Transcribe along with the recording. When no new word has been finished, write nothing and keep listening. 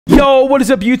Yo, what is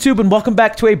up YouTube, and welcome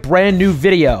back to a brand new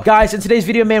video. Guys, in today's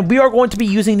video, man, we are going to be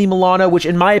using the Milano, which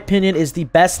in my opinion is the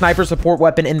best sniper support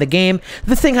weapon in the game.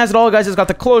 This thing has it all, guys. It's got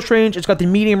the close range, it's got the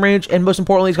medium range, and most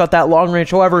importantly, it's got that long range.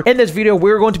 However, in this video,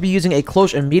 we're going to be using a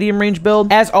close and medium range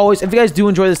build. As always, if you guys do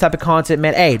enjoy this type of content,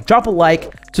 man, hey, drop a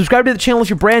like, subscribe to the channel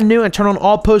if you're brand new, and turn on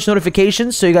all post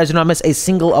notifications so you guys do not miss a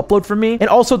single upload from me.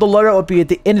 And also, the loadout will be at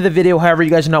the end of the video. However,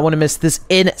 you guys do not want to miss this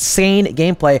insane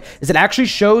gameplay, as it actually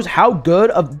shows how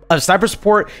good of a sniper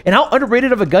support and how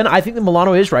underrated of a gun I think the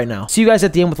Milano is right now. See you guys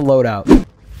at the end with the loadout.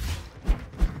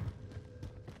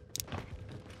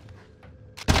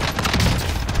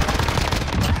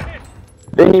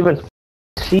 Didn't even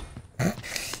see.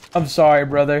 I'm sorry,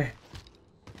 brother.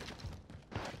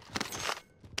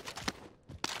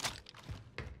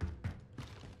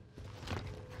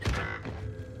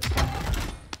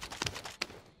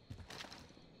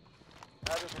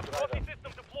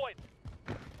 System deployed.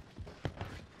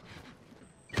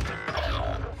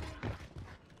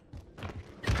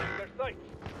 Their sights.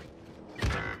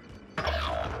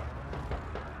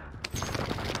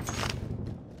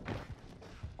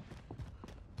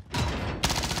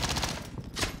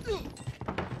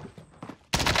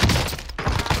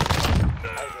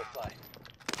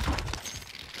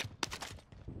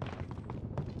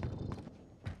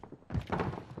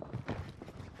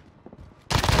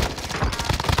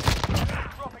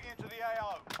 Dropping into the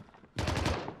AO.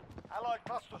 Allied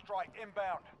cluster strike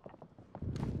inbound.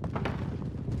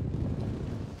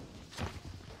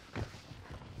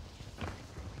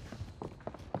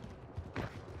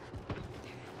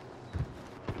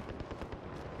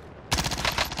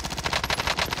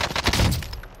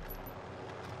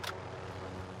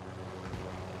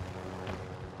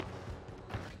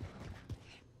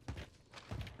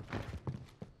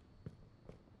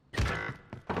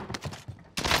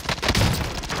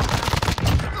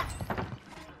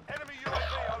 Enemy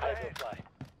UAV overhead.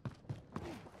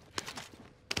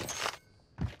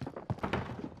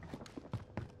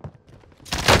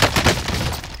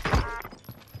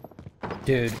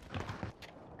 Dude.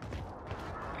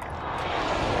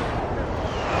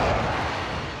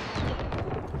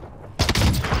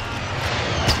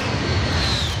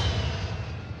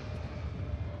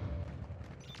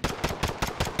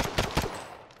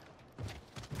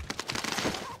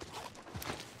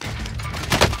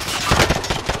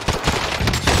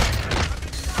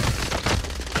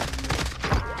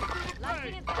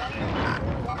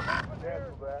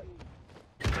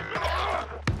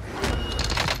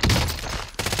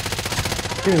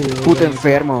 Puto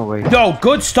enfermo, güey. Yo,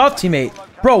 good stuff, teammate.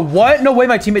 Bro, what? No way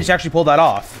my teammates actually pulled that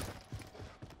off.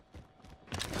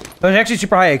 That was actually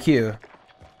super high IQ.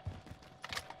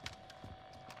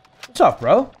 What's up,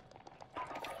 bro?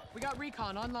 We got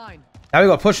recon online. Now we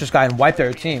go push this guy and wipe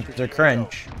their team because they're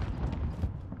cringe.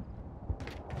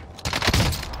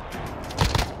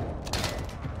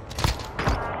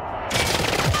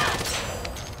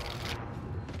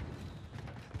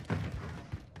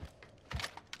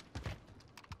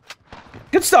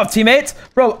 Good stuff, teammates.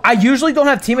 Bro, I usually don't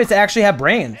have teammates that actually have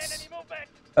brains.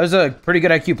 That was a pretty good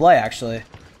IQ play, actually.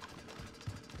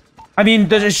 I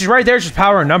mean, it's just right there. It's just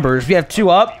power and numbers. We have two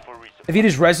up. If he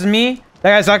just reses me,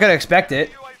 that guy's not going to expect it.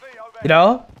 You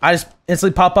know? I just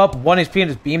instantly pop up 1 HP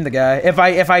and just beam the guy. If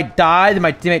I die, then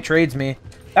my teammate trades me.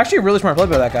 Actually, a really smart play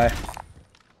by that guy.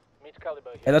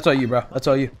 Hey, that's all you, bro. That's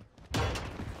all you.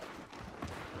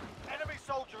 Enemy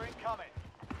soldier incoming.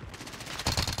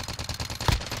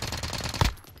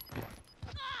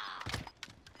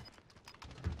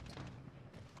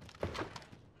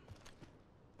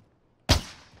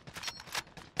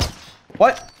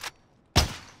 What?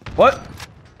 What?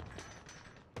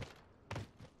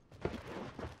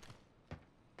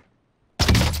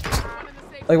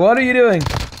 Like, what are you doing?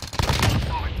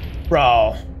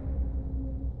 Bro.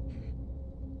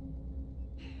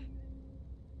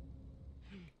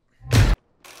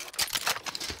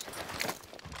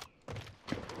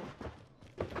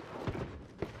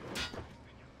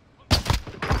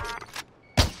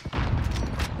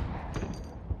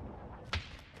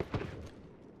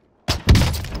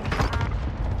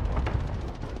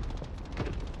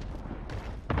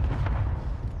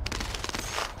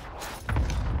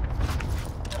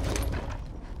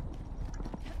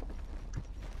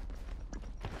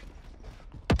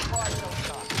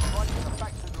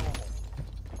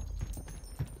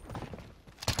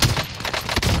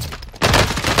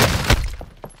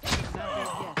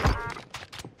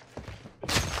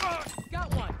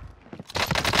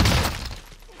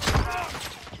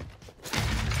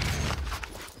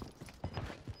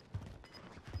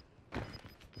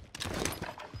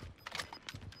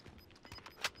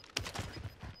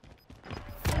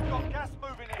 Got gas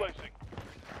moving in. Placing.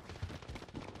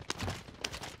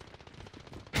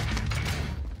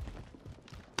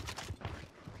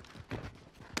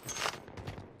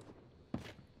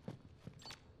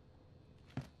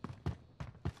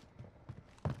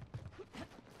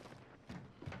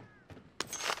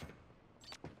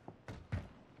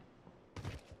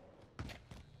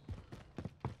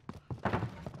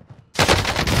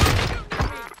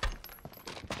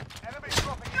 Enemy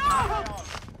dropping into the AO.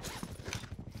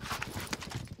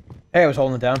 Hey, I was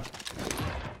holding it down.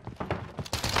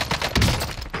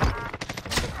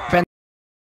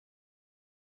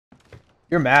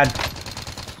 You're mad.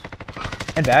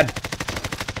 And bad.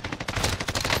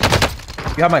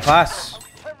 You have my class. Only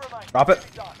 10 remain. Drop it.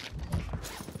 Done.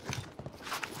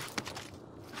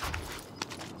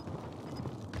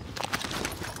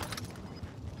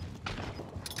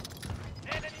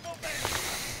 Enemy movement.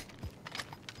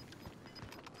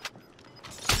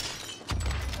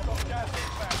 Got gas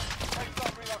inbound. Safe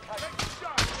zone relocated.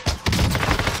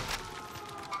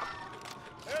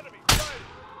 Enemy sighted.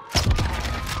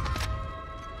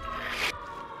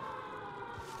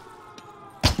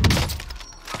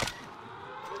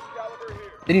 This caliber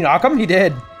here. Did he knock him? He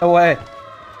did. No way.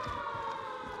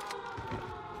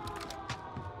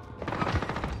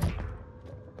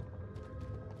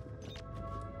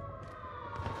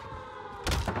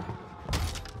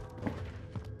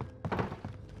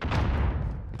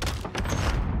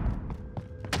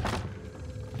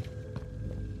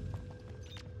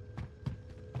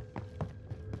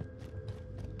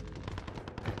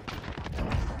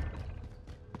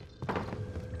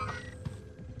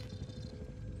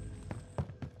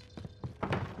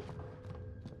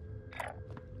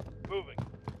 Moving.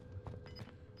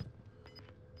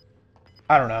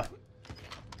 I don't know.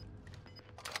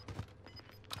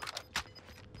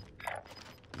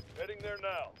 Heading there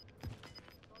now.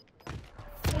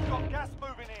 Got gas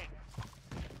moving in.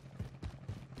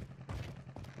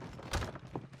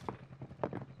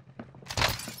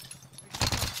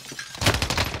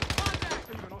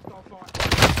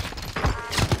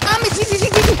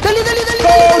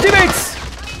 Go, teammates!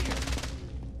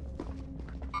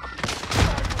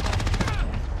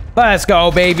 Let's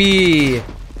go, baby.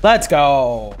 Let's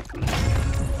go.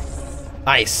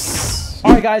 Nice.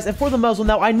 All right, guys, and for the muzzle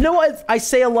now, I know I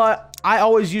say a lot. I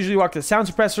always usually rock the sound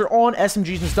suppressor on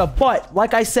SMGs and stuff, but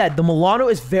like I said, the Milano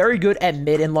is very good at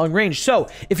mid and long range. So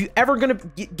if you ever gonna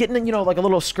get in, you know, like a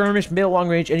little skirmish mid long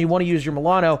range and you want to use your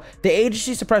Milano, the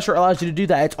agency suppressor allows you to do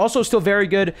that. It's also still very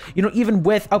good, you know, even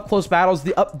with up close battles.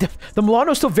 The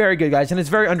Milano is still very good, guys, and it's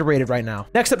very underrated right now.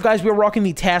 Next up, guys, we were rocking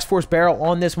the task force barrel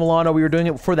on this Milano. We were doing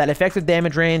it for that effective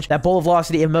damage range, that bullet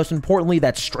velocity, and most importantly,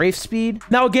 that strafe speed.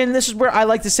 Now, again, this is where I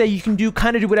like to say you can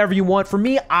kind of do whatever you want. For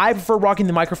me, I prefer rocking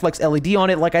the Microflex LED on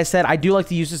it. Like I said, I do like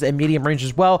to use this at medium range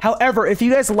as well. However, if you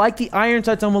guys like the iron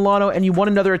sights on Milano and you want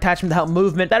another attachment to help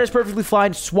movement, that is perfectly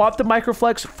fine. Swap the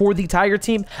Microflex for the Tiger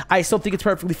team. I still think it's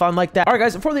perfectly fine like that. All right,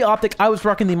 guys, for the optic, I was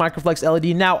rocking the Microflex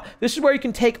LED. Now, this is where you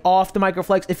can take off the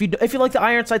Microflex. If you like the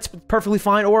iron sights, perfectly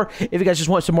fine. Or if you guys just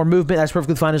want some more movement, that's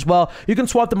perfectly fine as well. You can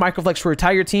swap the Microflex for a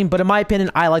Tiger team, but in my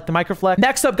opinion, I like the Microflex.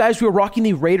 Next up, guys, we were rocking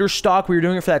the Raider stock. We were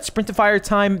doing it for that sprint to fire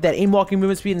time, that aim walking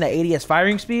movement speed, and that ADS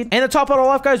firing speed. And to top it all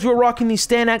off, guys, we were rocking the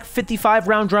Stanak 55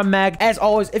 round drum mag. As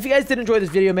always, if you guys did enjoy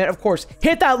this video, man, of course,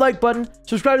 hit that like button,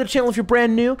 subscribe to the channel if you're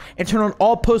brand new, and turn on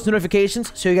all post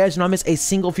notifications so you guys do not miss a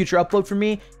single future upload from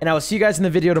me. And I will see you guys in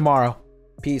the video tomorrow.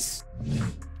 Peace.